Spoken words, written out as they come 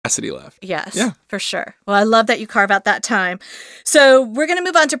capacity left. Yes, Yeah. for sure. Well, I love that you carve out that time. So we're going to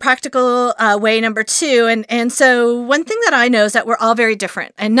move on to practical way number 2. And so one thing that I know is that we're all very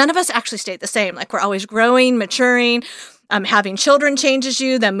different, and none of us actually stay the same. Like, we're always growing, maturing. Having children changes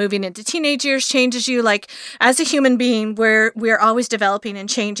you. Then moving into teenage years changes you. Like, as a human being, we're always developing and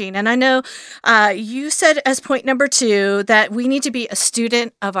changing. And I know you said as point number 2 that we need to be a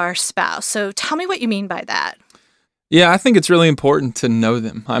student of our spouse. So tell me what you mean by that. Yeah, I think it's really important to know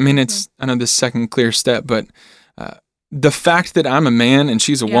them. I mean, I know this second clear step, but the fact that I'm a man and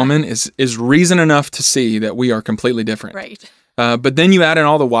she's a woman is reason enough to see that we are completely different. Right. But then you add in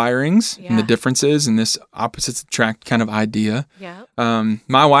all the wirings and the differences and this opposites attract kind of idea. Yeah.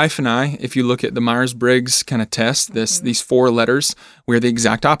 My wife and I, if you look at the Myers-Briggs kind of test, these 4 letters, we're the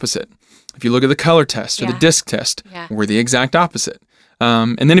exact opposite. If you look at the color test or the DISC test, we're the exact opposite.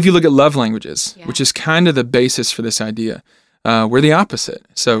 And then if you look at love languages, which is kind of the basis for this idea, we're the opposite.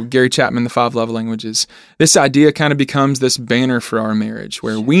 So Gary Chapman, the 5 love languages, this idea kind of becomes this banner for our marriage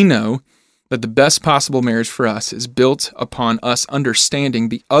where we know that the best possible marriage for us is built upon us understanding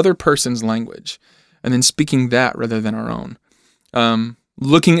the other person's language and then speaking that rather than our own.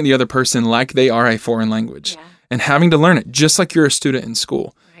 Looking at the other person like they are a foreign language and having to learn it just like you're a student in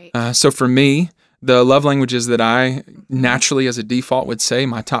school. Right. So for me, the love languages that I naturally as a default would say,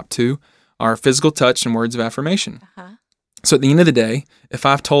 my top 2, are physical touch and words of affirmation. So at the end of the day, if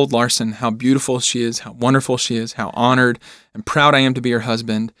I've told Larson how beautiful she is, how wonderful she is, how honored and proud I am to be her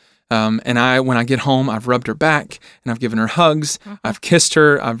husband, and when I get home, I've rubbed her back and I've given her hugs, I've kissed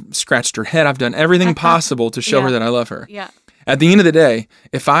her, I've scratched her head, I've done everything possible to show her that I love her. Yeah. At the end of the day,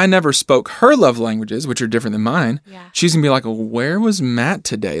 if I never spoke her love languages, which are different than mine, she's going to be like, well, where was Matt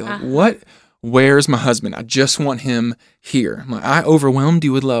today? Like, where's my husband? I just want him here. I'm like, I overwhelmed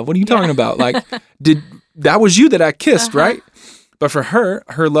you with love. What are you talking about? Like, that was you that I kissed, right? But for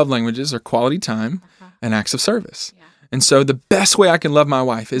her love languages are quality time and acts of service. And so the best way I can love my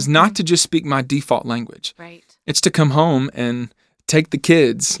wife is not to just speak my default language. Right. It's to come home and take the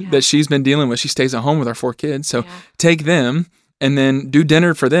kids that she's been dealing with. She stays at home with our 4 kids. So take them and then do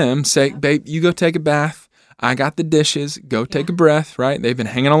dinner for them. Say, babe, you go take a bath. I got the dishes. Go take a breath, right? They've been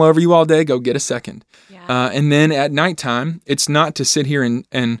hanging all over you all day. Go get a second. And then at nighttime, it's not to sit here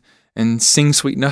and sing sweet nothings.